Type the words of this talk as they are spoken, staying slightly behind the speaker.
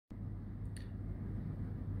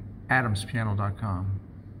adamspiano.com.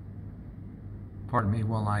 Pardon me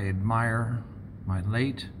while I admire my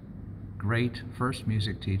late, great first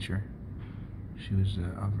music teacher. She was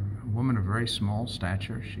a woman of very small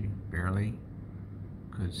stature. She barely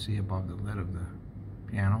could see above the lid of the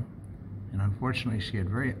piano. And unfortunately, she had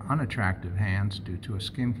very unattractive hands due to a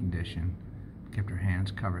skin condition. Kept her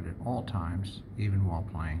hands covered at all times, even while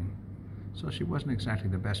playing. So she wasn't exactly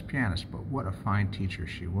the best pianist, but what a fine teacher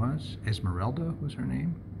she was. Esmeralda was her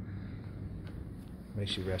name. May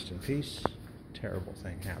she rest in peace. Terrible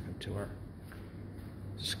thing happened to her.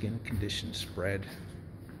 Skin condition spread.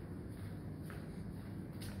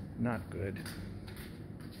 Not good.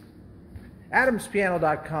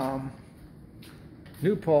 adamspiano.com,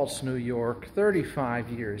 New Paltz, New York, 35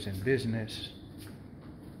 years in business.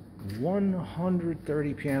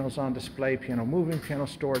 130 pianos on display, piano moving, piano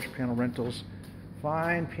storage, piano rentals,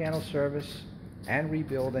 fine piano service and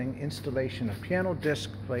rebuilding, installation of piano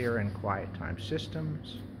disc player and quiet time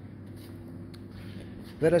systems.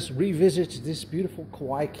 Let us revisit this beautiful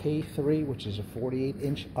Kawai K3, which is a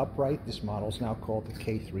 48-inch upright. This model is now called the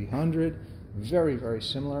K300. Very, very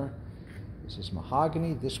similar. This is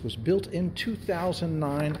mahogany. This was built in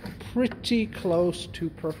 2009, pretty close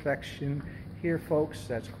to perfection. Here, folks,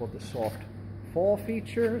 that's called the soft fall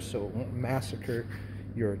feature, so it won't massacre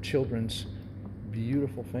your children's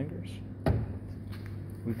beautiful fingers.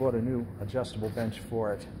 We bought a new adjustable bench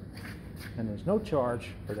for it, and there's no charge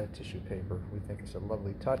for that tissue paper. We think it's a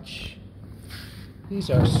lovely touch.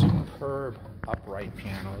 These are superb upright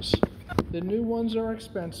pianos. The new ones are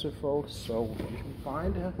expensive, folks, so if you can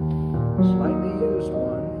find a slightly used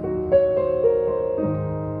one,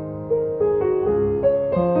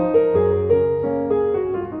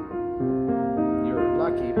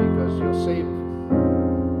 because you'll save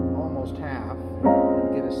almost half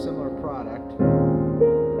and get a similar product.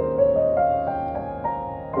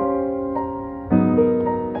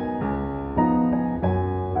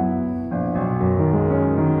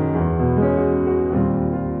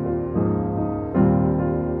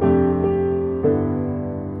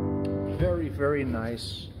 Very, very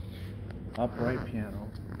nice upright piano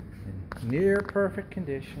in near perfect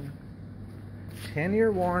condition.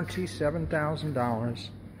 10-year warranty, $7,000.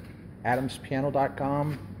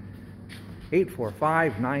 adamspiano.com,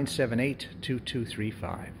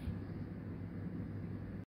 845-978-2235.